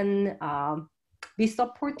can be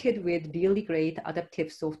supported with really great adaptive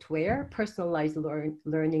software, personalized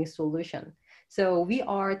learning solution. So we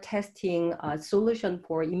are testing a solution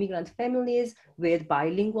for immigrant families with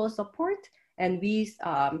bilingual support. And we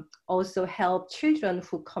also help children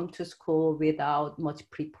who come to school without much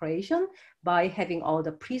preparation by having all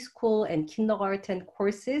the preschool and kindergarten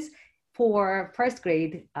courses for first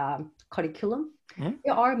grade curriculum.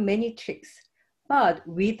 There are many tricks. But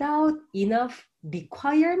without enough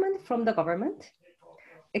requirement from the government,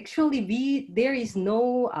 actually there is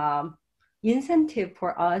no incentive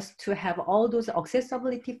for us to have all those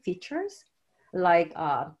accessibility features like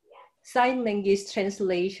sign language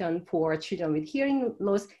translation for children with hearing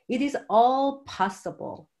loss. It is all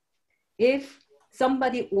possible if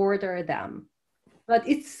somebody order them. But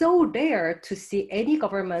it's so rare to see any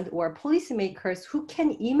government or policymakers who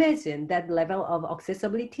can imagine that level of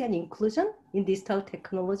accessibility and inclusion in digital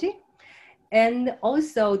technology. And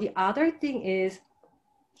also the other thing is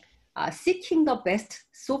seeking the best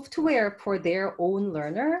software for their own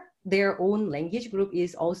learner, their own language group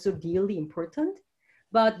is also really important.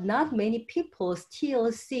 But not many people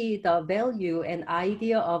still see the value and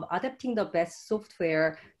idea of adapting the best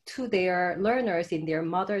software to their learners in their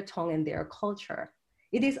mother tongue and their culture.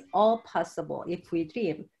 It is all possible if we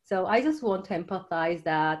dream. So I just want to emphasize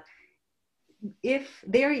that if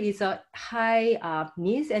there is a high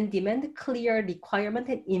needs and demand, clear requirement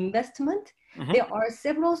and investment, there are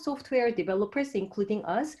several software developers, including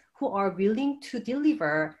us, who are willing to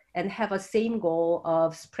deliver and have a same goal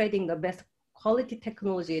of spreading the best quality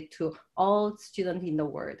technology to all students in the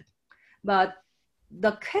world. But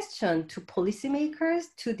the question to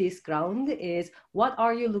policymakers to this ground is, what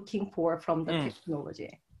are you looking for from the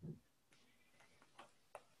technology?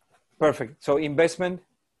 Perfect. So investment,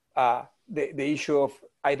 the issue of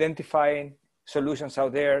identifying solutions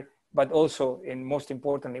out there, but also, and most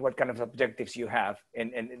importantly, what kind of objectives you have,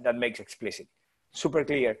 and that makes explicit. Super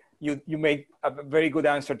clear. You made a very good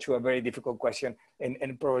answer to a very difficult question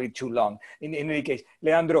and probably too long. In any case,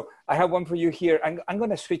 Leandro, I have one for you here. I'm going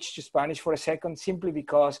to switch to Spanish for a second, simply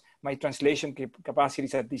because my translation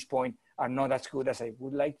capacities at this point are not as good as I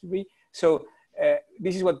would like to be. So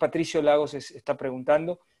this is what Patricio Lagos está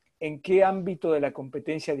preguntando. ¿En qué ámbito de la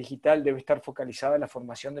competencia digital debe estar focalizada la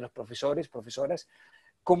formación de los profesores, profesoras?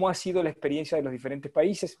 ¿Cómo ha sido la experiencia de los diferentes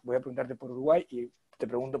países? Voy a preguntarte por Uruguay y te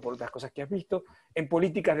pregunto por otras cosas que has visto, en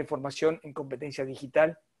políticas de formación en competencia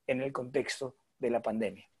digital en el contexto de la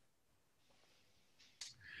pandemia.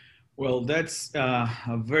 Well, that's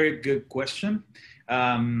a very good question.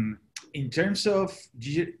 In terms of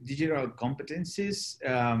digital competencies,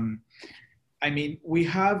 I mean, we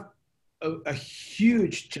have a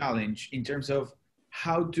huge challenge in terms of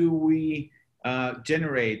how do we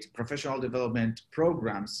generate professional development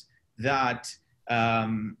programs that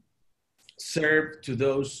serve to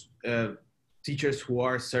those teachers who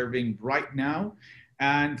are serving right now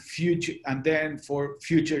and then for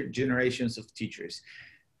future generations of teachers.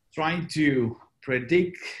 Trying to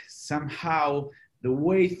predict somehow the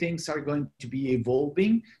way things are going to be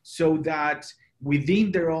evolving so that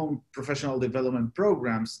within their own professional development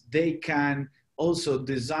programs, they can also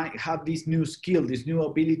have this new skill, this new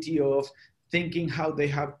ability of thinking how they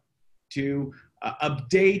have to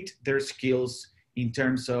update their skills in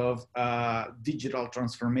terms of digital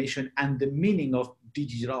transformation and the meaning of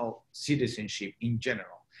digital citizenship in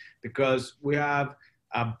general. Because we have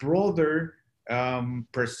a broader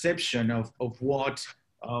perception of what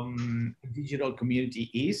digital community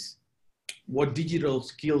is, what digital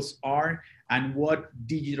skills are, and what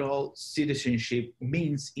digital citizenship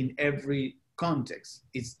means in every context.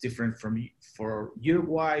 It's different for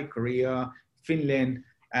Uruguay, Korea, Finland,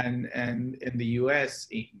 and the US,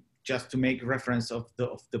 just to make reference of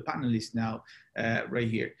the panelists now right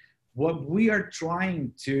here. What we are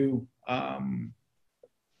trying to,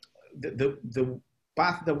 the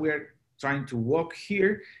path that we're trying to walk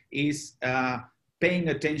here is paying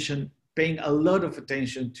a lot of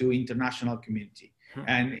attention to international community.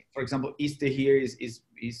 And for example, Esta here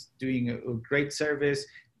is doing a great service,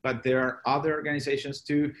 but there are other organizations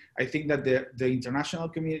too. I think that the international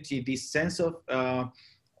community, this sense of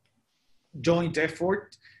joint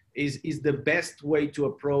effort is the best way to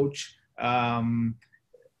approach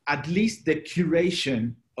at least the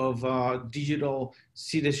curation of digital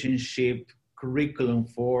citizenship curriculum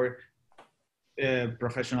for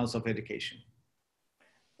professionals of education.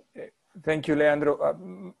 Thank you,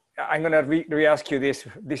 Leandro. I'm going to re-ask you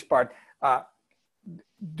this part.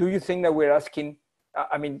 Do you think that we're asking,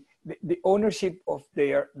 I mean, the ownership of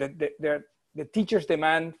the teachers'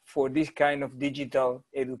 demand for this kind of digital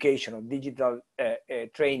education or digital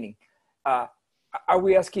training, are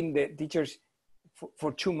we asking the teachers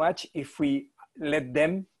for too much if we let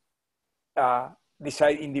them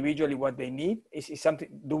decide individually what they need?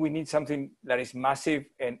 Do we need something that is massive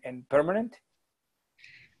and permanent?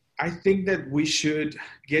 I think that we should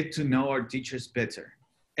get to know our teachers better.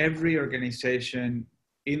 Every organization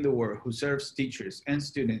in the world who serves teachers and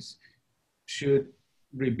students should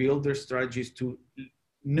rebuild their strategies to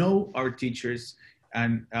know our teachers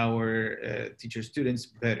and our teacher students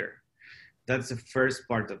better. That's the first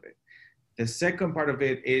part of it. The second part of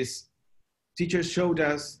it is teachers showed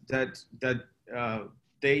us that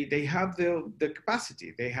they have the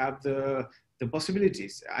capacity, they have the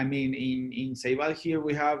possibilities. I mean, in Ceibal here,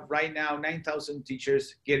 we have right now 9,000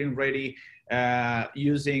 teachers getting ready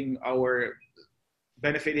using our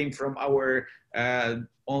benefiting from our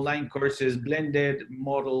online courses, blended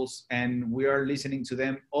models, and we are listening to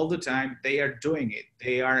them all the time. They are doing it.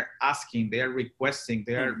 They are asking, they are requesting,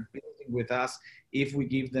 they are building with us if we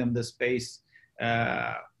give them the space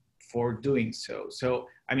for doing so. So,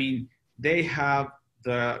 I mean, they have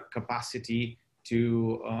the capacity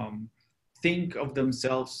to think of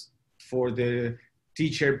themselves for the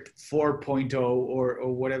teacher 4.0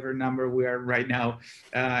 or whatever number we are right now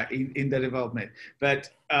in the development. But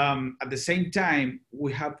at the same time,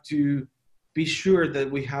 we have to be sure that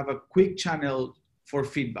we have a quick channel for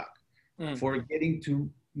feedback, for getting to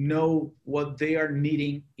know what they are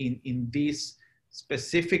needing in this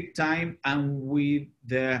specific time and with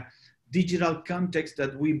the digital context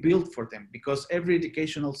that we build for them, because every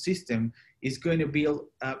educational system is going to build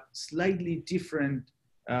a slightly different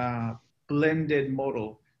blended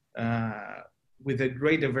model with a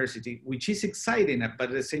great diversity, which is exciting, but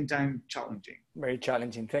at the same time challenging. Very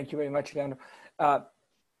challenging. Thank you very much, Leandro.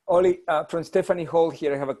 Oli, from Stephanie Hall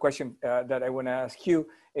here, I have a question that I want to ask you.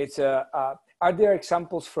 It's, are there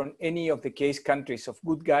examples from any of the case countries of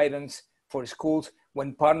good guidance for schools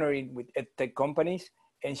when partnering with edtech companies?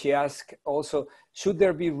 And she asked also, should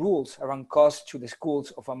there be rules around cost to the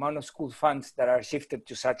schools of amount of school funds that are shifted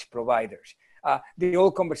to such providers? The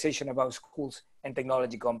whole conversation about schools and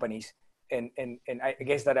technology companies, and I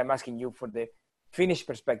guess that I'm asking you for the Finnish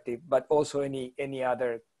perspective, but also any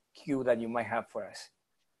other cue that you might have for us.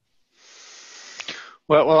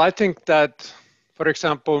 Well, I think that, for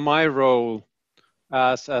example, my role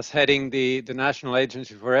as heading the National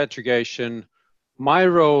Agency for Education, my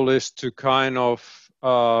role is to kind of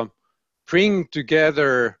bring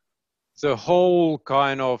together the whole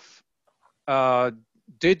kind of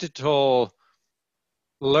digital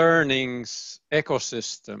learning's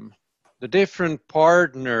ecosystem, the different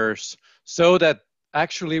partners, so that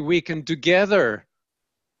actually we can together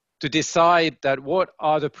to decide that what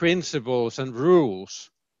are the principles and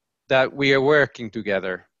rules that we are working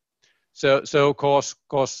together. So cause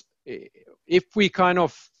if we kind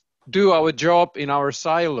of do our job in our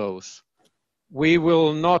silos, we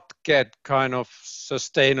will not get kind of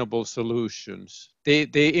sustainable solutions.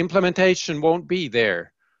 The implementation won't be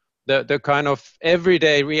there. The kind of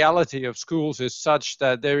everyday reality of schools is such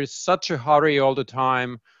that there is such a hurry all the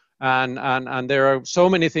time, and there are so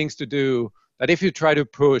many things to do that if you try to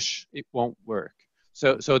push, it won't work.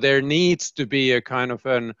 So there needs to be a kind of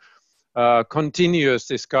an continuous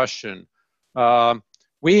discussion.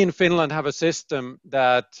 We in Finland have a system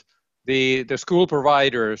that the school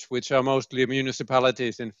providers, which are mostly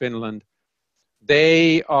municipalities in Finland,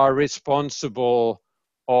 they are responsible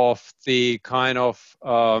of the kind of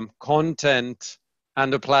content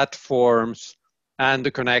and the platforms and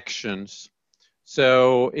the connections.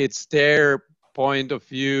 So it's their point of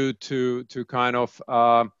view to kind of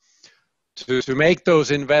to make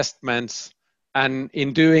those investments, and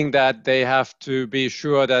in doing that they have to be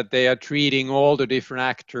sure that they are treating all the different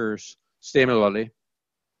actors similarly.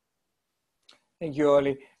 Thank you,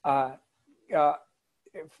 Oli.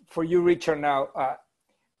 For you, Richard, now,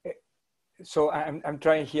 so I'm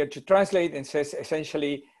trying here to translate, and says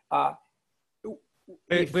essentially...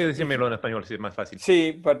 Puedes decírmelo en español, si es más fácil.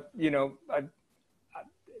 Sí, but, you know,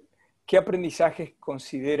 ¿qué aprendizajes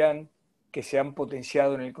consideran que se han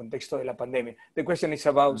potenciado en el contexto de la pandemia? The question is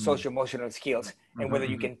about socio-emotional skills and whether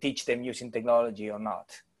you can teach them using technology or not.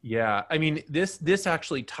 Yeah, I mean, this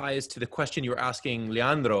actually ties to the question you were asking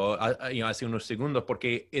Leandro, hace unos segundos,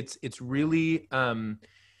 porque it's really,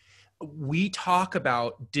 we talk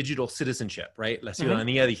about digital citizenship, right? La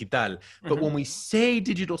ciudadanía digital. But when we say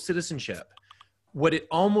digital citizenship, what it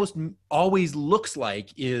almost always looks like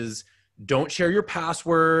is don't share your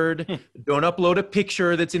password, don't upload a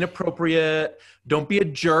picture that's inappropriate, don't be a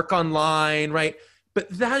jerk online, right? But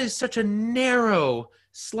that is such a narrow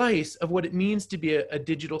slice of what it means to be a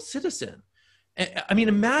digital citizen. I mean,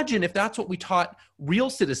 imagine if that's what we taught real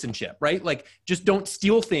citizenship, right? Like, just don't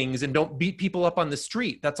steal things and don't beat people up on the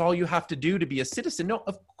street. That's all you have to do to be a citizen. No,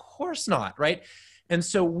 of course not, right? And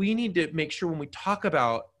so we need to make sure when we talk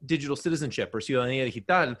about digital citizenship or ciudadanía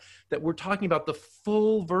digital, that we're talking about the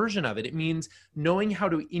full version of it. It means knowing how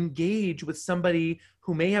to engage with somebody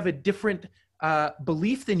who may have a different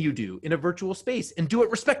belief than you do in a virtual space, and do it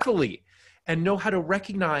respectfully, and know how to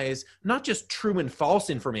recognize not just true and false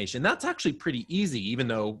information. That's actually pretty easy, even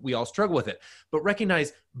though we all struggle with it, but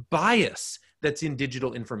recognize bias that's in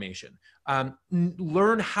digital information.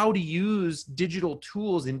 Learn how to use digital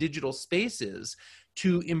tools in digital spaces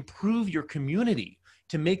to improve your community,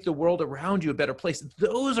 to make the world around you a better place.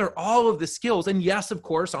 Those are all of the skills. And yes, of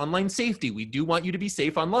course, online safety. We do want you to be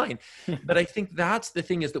safe online. But I think that's the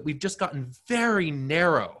thing, is that we've just gotten very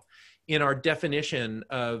narrow in our definition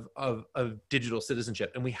of digital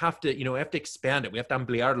citizenship. And we have to, we have to expand it. We have to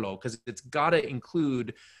ampliarlo, because it's got to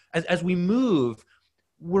include, as we move,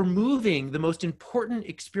 we're moving the most important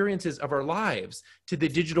experiences of our lives to the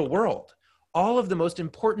digital world. All of the most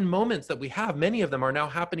important moments that we have, many of them are now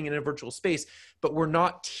happening in a virtual space, but we're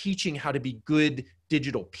not teaching how to be good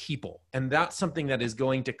digital people. And that's something that is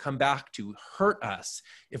going to come back to hurt us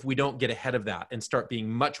if we don't get ahead of that and start being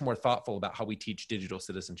much more thoughtful about how we teach digital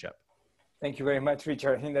citizenship. Thank you very much,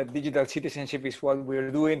 Richard. I think that digital citizenship is what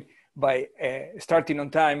we're doing by starting on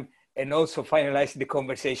time and also finalizing the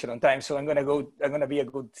conversation on time. So I'm gonna be a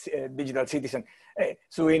good digital citizen.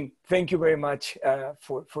 Suin, thank you very much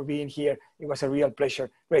for being here. It was a real pleasure,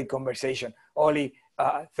 great conversation. Oli,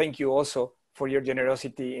 thank you also for your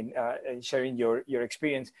generosity in sharing your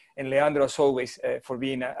experience. And Leandro, as always, for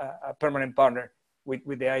being a permanent partner with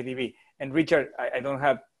the IDB. And Richard, I don't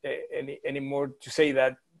have any more to say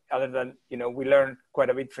that, other than, we learn quite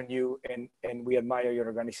a bit from you, and we admire your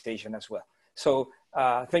organization as well. So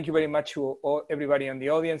thank you very much to everybody on the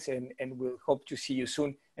audience, and we'll hope to see you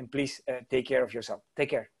soon. And please take care of yourself. Take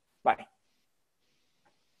care. Bye.